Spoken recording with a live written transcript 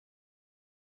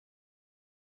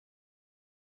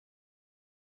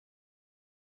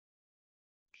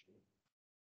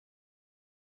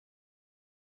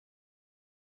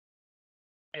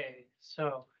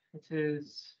So it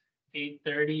is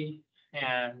 8:30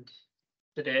 and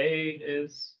today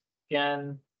is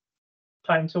again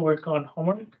time to work on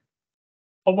homework.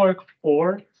 Homework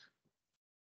 4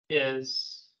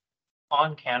 is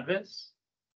on Canvas.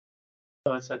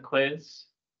 So it's a quiz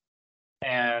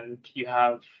and you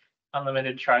have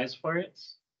unlimited tries for it.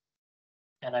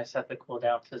 And I set the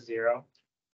cooldown to 0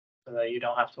 so that you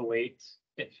don't have to wait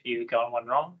if you got one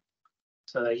wrong.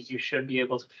 So that you should be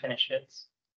able to finish it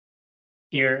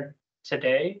here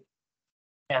today.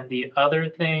 And the other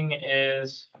thing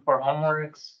is for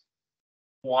homeworks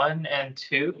 1 and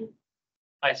 2,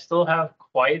 I still have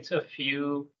quite a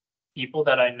few people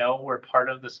that I know were part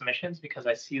of the submissions because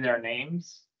I see their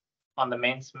names on the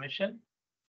main submission,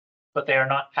 but they are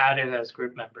not added as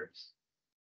group members.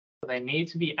 So they need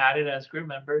to be added as group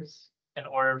members in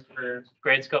order for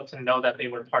Gradescope to know that they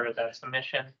were part of that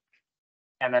submission,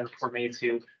 and then for me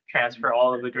to transfer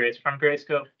all of the grades from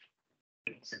Gradescope.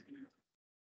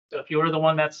 So if you were the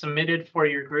one that submitted for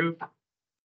your group,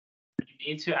 you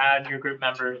need to add your group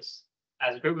members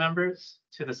as group members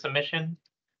to the submission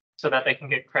so that they can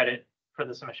get credit for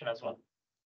the submission as well.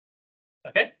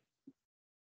 Okay?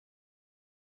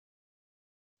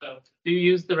 So do you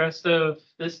use the rest of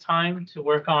this time to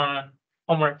work on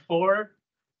homework 4?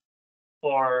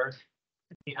 Or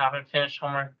if you haven't finished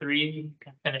homework 3, you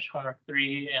can finish homework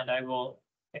 3 and I will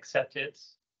accept it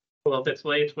a little bit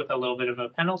late with a little bit of a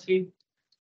penalty.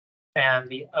 And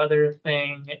the other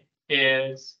thing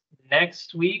is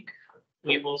next week,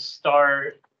 we will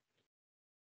start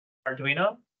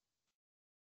Arduino.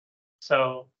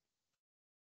 So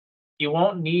you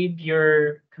won't need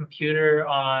your computer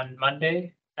on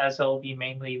Monday, as it'll be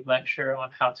mainly lecture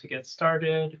on how to get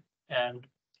started and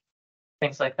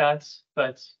things like that.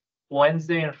 But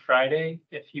Wednesday and Friday,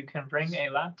 if you can bring a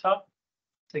laptop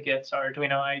to get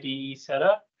Arduino IDE set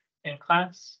up in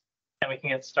class, and we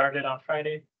can get started on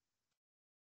Friday,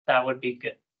 that would be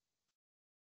good.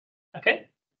 Okay?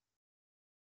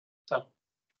 So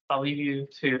I'll leave you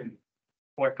to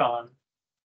work on